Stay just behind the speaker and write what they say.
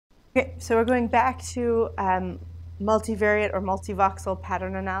Okay, so we're going back to multivariate or multivoxel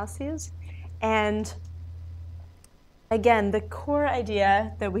pattern analyses. And again, the core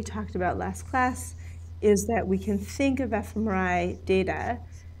idea that we talked about last class is that we can think of fMRI data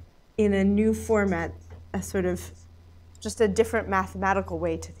in a new format, a sort of just a different mathematical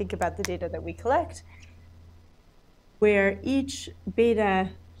way to think about the data that we collect, where each beta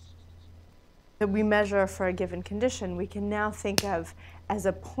that we measure for a given condition, we can now think of as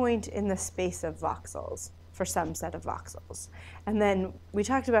a point in the space of voxels for some set of voxels. And then we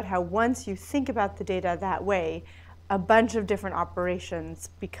talked about how once you think about the data that way, a bunch of different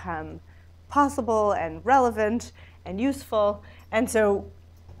operations become possible and relevant and useful. And so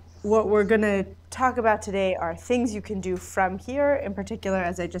what we're going to talk about today are things you can do from here. In particular,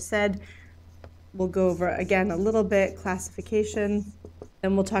 as I just said, we'll go over, again, a little bit classification.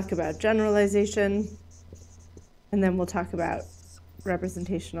 Then we'll talk about generalization. And then we'll talk about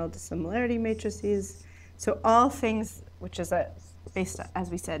representational dissimilarity matrices. So all things, which is based on,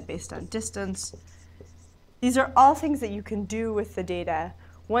 as we said, based on distance. These are all things that you can do with the data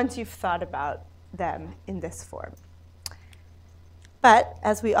once you've thought about them in this form. But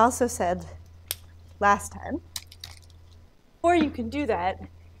as we also said last time, before you can do that,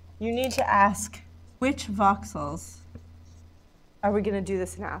 you need to ask which voxels are we going to do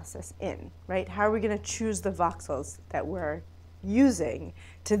this analysis in, right? How are we going to choose the voxels that we're using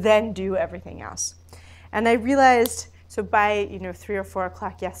to then do everything else? And I realized, so by 3 or 4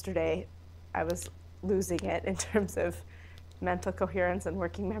 o'clock yesterday, I was losing it in terms of mental coherence and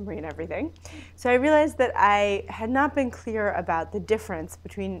working memory and everything. So I realized that I had not been clear about the difference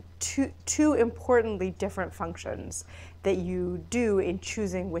between two importantly different functions that you do in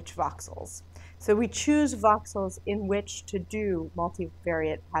choosing which voxels. So we choose voxels in which to do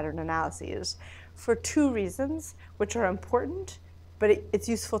multivariate pattern analyses for 2 reasons, which are important, but it's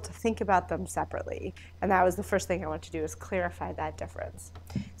useful to think about them separately. And that was the first thing I want to do, is clarify that difference.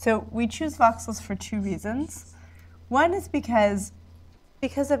 So we choose voxels for 2 reasons. One is because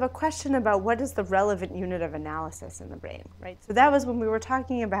of a question about what is the relevant unit of analysis in the brain, right? So that was when we were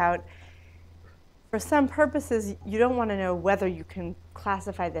talking about, for some purposes, you don't want to know whether you can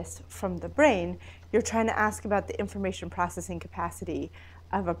classify this from the brain. You're trying to ask about the information processing capacity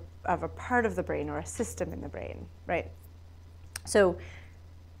of a part of the brain or a system in the brain, right? So,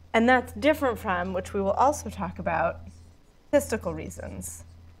 and that's different from, which we will also talk about, statistical reasons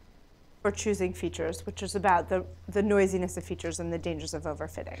for choosing features, which is about the noisiness of features and the dangers of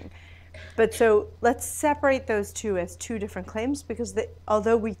overfitting. But so let's separate those two as 2 different claims, because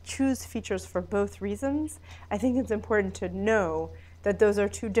although we choose features for both reasons, I think it's important to know that those are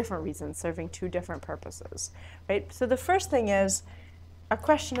 2 different reasons serving 2 different purposes, right? So the first thing is a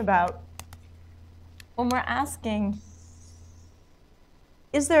question about, when we're asking,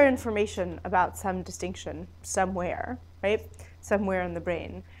 is there information about some distinction somewhere, right? Somewhere in the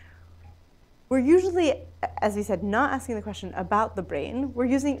brain. We're usually, as we said, not asking the question about the brain. We're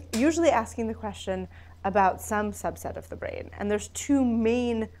usually asking the question about some subset of the brain. And there's 2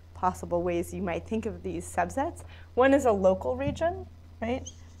 main possible ways you might think of these subsets. One is a local region, right?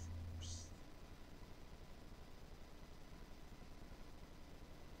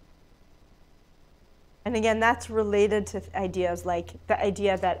 And again, that's related to ideas like the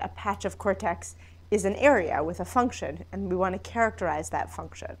idea that a patch of cortex is an area with a function, and we want to characterize that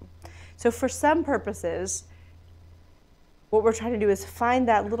function. So for some purposes, what we're trying to do is find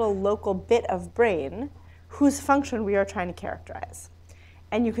that little local bit of brain whose function we are trying to characterize.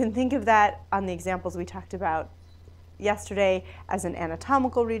 And you can think of that on the examples we talked about yesterday as an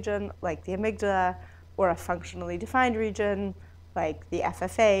anatomical region, like the amygdala, or a functionally defined region, like the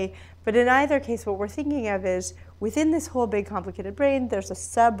FFA. But in either case, what we're thinking of is within this whole big complicated brain, there's a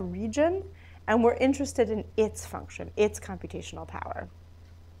sub-region, and we're interested in its function, its computational power.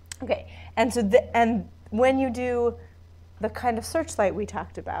 Okay, and so when you do the kind of searchlight we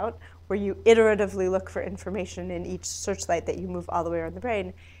talked about, where you iteratively look for information in each searchlight that you move all the way around the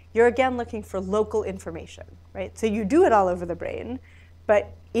brain, you're again looking for local information, right? So you do it all over the brain,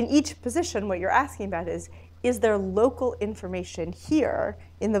 but in each position, what you're asking about is there local information here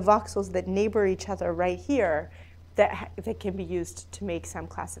in the voxels that neighbor each other right here that can be used to make some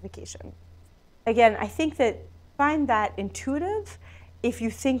classification? Again, I think that find that intuitive if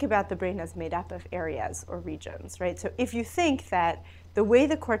you think about the brain as made up of areas or regions, right? So if you think that the way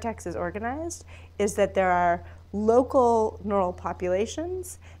the cortex is organized is that there are local neural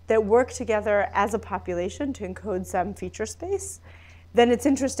populations that work together as a population to encode some feature space, then it's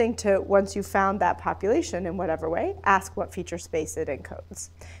interesting to, once you've found that population in whatever way, ask what feature space it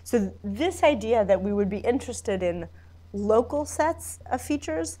encodes. So this idea that we would be interested in local sets of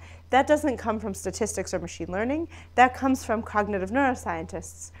features, that doesn't come from statistics or machine learning. That comes from cognitive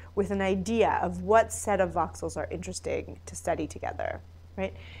neuroscientists with an idea of what set of voxels are interesting to study together,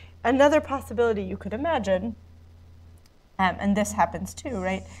 right? Another possibility you could imagine, and this happens too,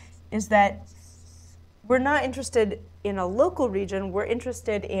 right, is that we're not interested in a local region, we're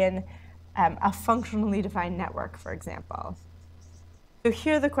interested in a functionally defined network, for example. So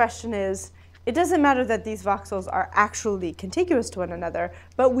here the question is, it doesn't matter that these voxels are actually contiguous to one another,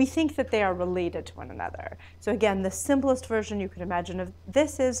 but we think that they are related to one another. So again, the simplest version you could imagine of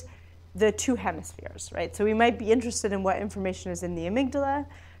this is the two hemispheres, right? So we might be interested in what information is in the amygdala,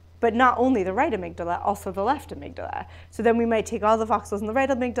 but not only the right amygdala, also the left amygdala. So then we might take all the voxels in the right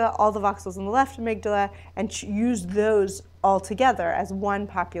amygdala, all the voxels in the left amygdala, and use those all together as one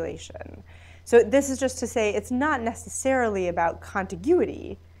population. So this is just to say it's not necessarily about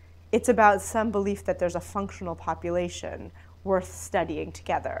contiguity. It's about some belief that there's a functional population worth studying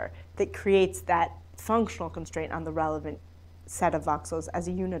together that creates that functional constraint on the relevant set of voxels as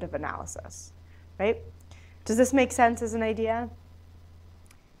a unit of analysis, right? Does this make sense as an idea?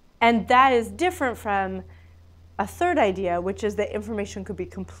 And that is different from a third idea, which is that information could be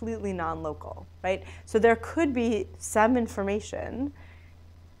completely non-local, right? So there could be some information,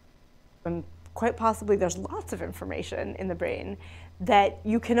 and quite possibly there's lots of information in the brain, that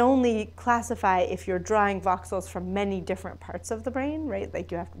you can only classify if you're drawing voxels from many different parts of the brain, right?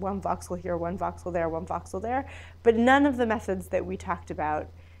 Like you have one voxel here, one voxel there, one voxel there. But none of the methods that we talked about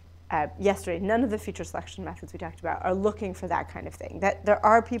yesterday, none of the feature selection methods we talked about are looking for that kind of thing. That there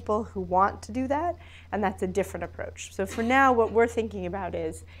are people who want to do that, and that's a different approach. So for now, what we're thinking about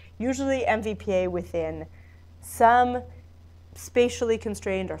is usually MVPA within some spatially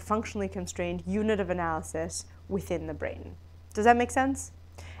constrained or functionally constrained unit of analysis within the brain. Does that make sense?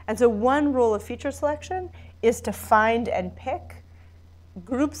 And so one rule of feature selection is to find and pick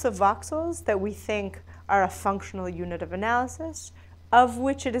groups of voxels that we think are a functional unit of analysis, of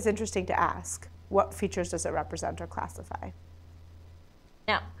which it is interesting to ask, what features does it represent or classify?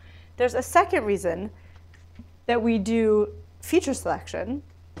 Now, there's a second reason that we do feature selection,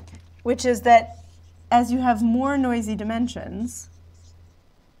 which is that as you have more noisy dimensions,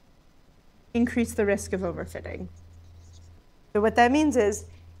 increase the risk of overfitting. So what that means is,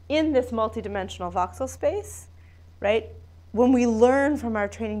 in this multidimensional voxel space, right, when we learn from our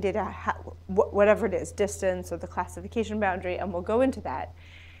training data, whatever it is, distance or the classification boundary, and we'll go into that,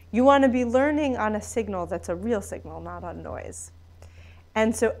 you want to be learning on a signal that's a real signal, not on noise.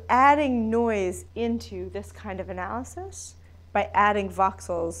 And so adding noise into this kind of analysis, by adding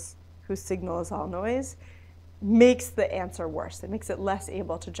voxels whose signal is all noise, makes the answer worse. It makes it less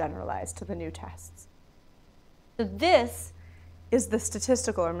able to generalize to the new tests. So this is the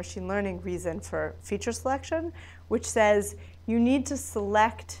statistical or machine learning reason for feature selection, which says you need to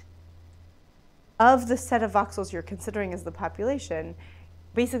select of the set of voxels you're considering as the population.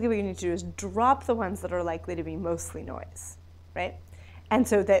 Basically what you need to do is drop the ones that are likely to be mostly noise, right? And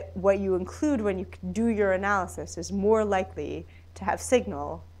so that what you include when you do your analysis is more likely to have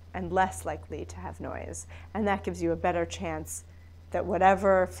signal and less likely to have noise. And that gives you a better chance that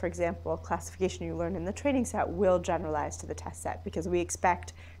whatever, for example, classification you learn in the training set will generalize to the test set, because we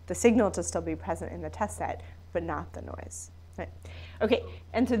expect the signal to still be present in the test set, but not the noise. Right? Okay,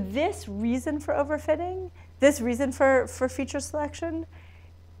 and so this reason for overfitting, this reason for feature selection,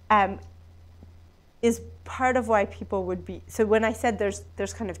 is part of why people would be, so when I said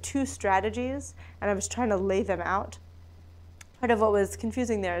there's kind of two strategies, and I was trying to lay them out, part of what was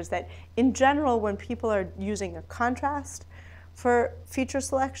confusing there is that in general, when people are using a contrast for feature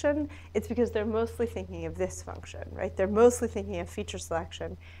selection, it's because they're mostly thinking of this function, right? They're mostly thinking of feature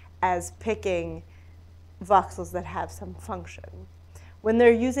selection as picking voxels that have some function. When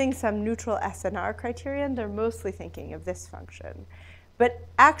they're using some neutral SNR criterion, they're mostly thinking of this function. But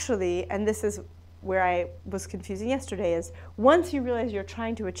actually, and this is where I was confusing yesterday, is once you realize you're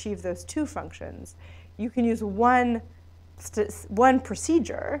trying to achieve those two functions, you can use one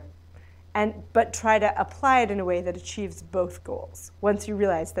procedure, but try to apply it in a way that achieves both goals, once you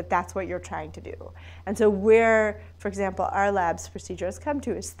realize that that's what you're trying to do. And so where, for example, our lab's procedure has come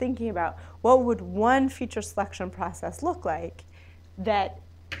to is thinking about what would one feature selection process look like that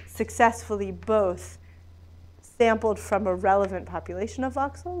successfully both sampled from a relevant population of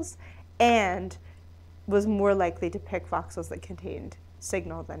voxels and was more likely to pick voxels that contained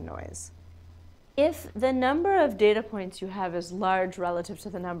signal than noise. If the number of data points you have is large relative to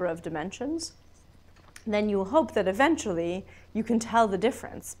the number of dimensions, then you hope that eventually you can tell the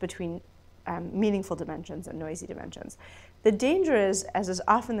difference between meaningful dimensions and noisy dimensions. The danger is, as is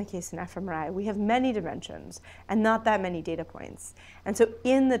often the case in fMRI, we have many dimensions and not that many data points. And so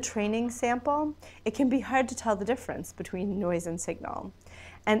in the training sample, it can be hard to tell the difference between noise and signal,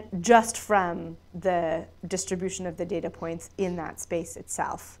 and just from the distribution of the data points in that space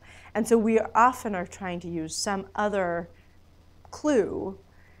itself. And so we often are trying to use some other clue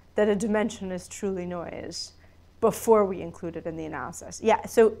that a dimension is truly noise before we include it in the analysis. Yeah,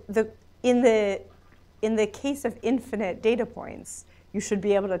 so in the case of infinite data points, you should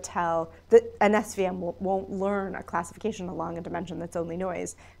be able to tell that an SVM won't learn a classification along a dimension that's only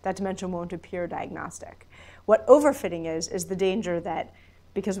noise. That dimension won't appear diagnostic. What overfitting is the danger that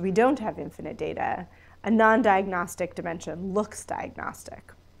because we don't have infinite data, a non-diagnostic dimension looks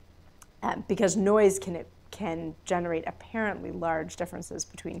diagnostic. Because noise can generate apparently large differences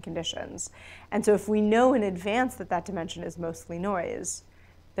between conditions. And so if we know in advance that that dimension is mostly noise,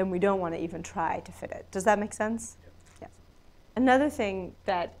 then we don't want to even try to fit it. Does that make sense? Yeah. Another thing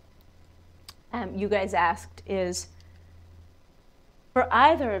that you guys asked is, for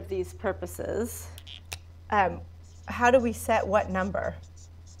either of these purposes, how do we set what number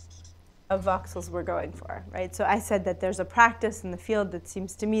of voxels we're going for, right? So I said that there's a practice in the field that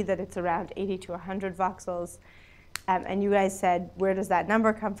seems to me that it's around 80 to 100 voxels. And you guys said, where does that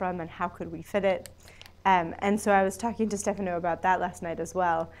number come from and how could we fit it? And so I was talking to Stefano about that last night as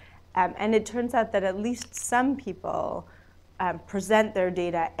well. And it turns out that at least some people present their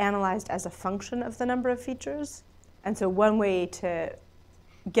data analyzed as a function of the number of features. And so one way to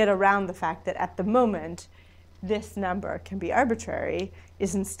get around the fact that at the moment, this number can be arbitrary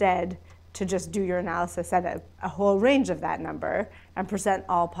is instead to just do your analysis at a whole range of that number and present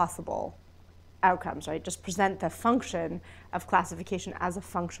all possible outcomes, right? Just present the function of classification as a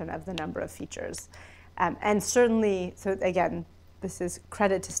function of the number of features. And certainly, so again, this is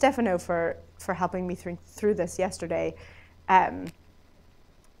credit to Stefano for helping me through this yesterday.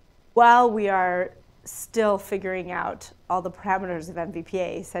 While we are still figuring out all the parameters of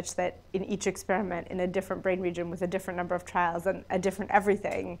MVPA such that in each experiment in a different brain region with a different number of trials and a different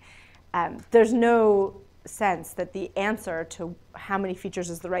everything, there's no sense that the answer to how many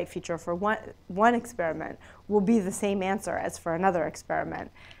features is the right feature for one experiment will be the same answer as for another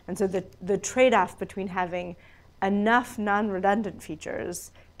experiment. And so the trade-off between having enough non-redundant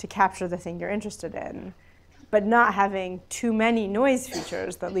features to capture the thing you're interested in, but not having too many noise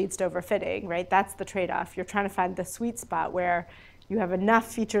features that leads to overfitting, right? That's the trade-off. You're trying to find the sweet spot where you have enough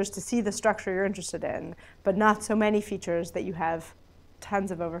features to see the structure you're interested in, but not so many features that you have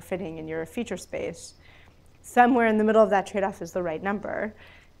tons of overfitting in your feature space. Somewhere in the middle of that trade-off is the right number.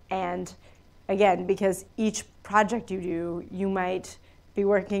 And again, because each project you do, you might be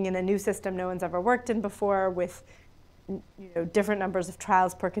working in a new system no one's ever worked in before with different numbers of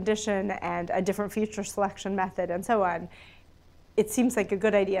trials per condition and a different feature selection method and so on. It seems like a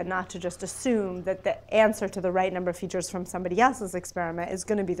good idea not to just assume that the answer to the right number of features from somebody else's experiment is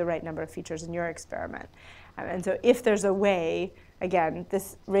going to be the right number of features in your experiment. And so if there's a way, again,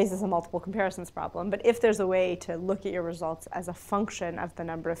 this raises a multiple comparisons problem, but if there's a way to look at your results as a function of the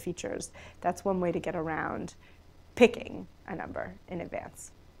number of features, that's one way to get around picking a number in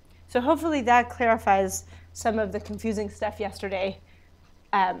advance. So hopefully that clarifies some of the confusing stuff yesterday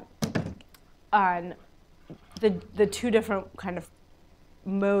on the two different kind of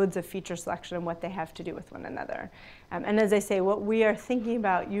modes of feature selection and what they have to do with one another. And as I say, what we are thinking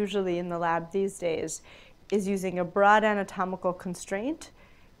about usually in the lab these days is using a broad anatomical constraint,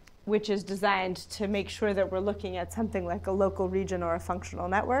 which is designed to make sure that we're looking at something like a local region or a functional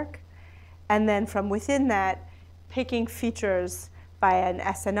network. And then from within that, picking features by an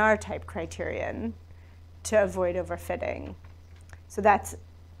SNR type criterion to avoid overfitting. So that's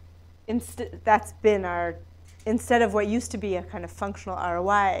been our, instead of what used to be a kind of functional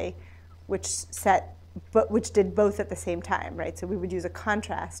ROI, which did both at the same time, right? So we would use a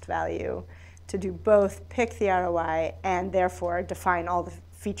contrast value to do both pick the ROI and therefore define all the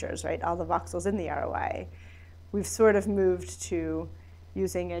features, right? All the voxels in the ROI. We've sort of moved to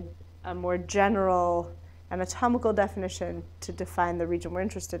using a more general anatomical definition to define the region we're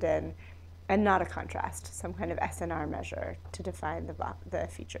interested in, and not a contrast, some kind of SNR measure to define the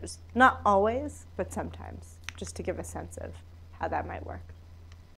features. Not always, but sometimes, just to give a sense of how that might work.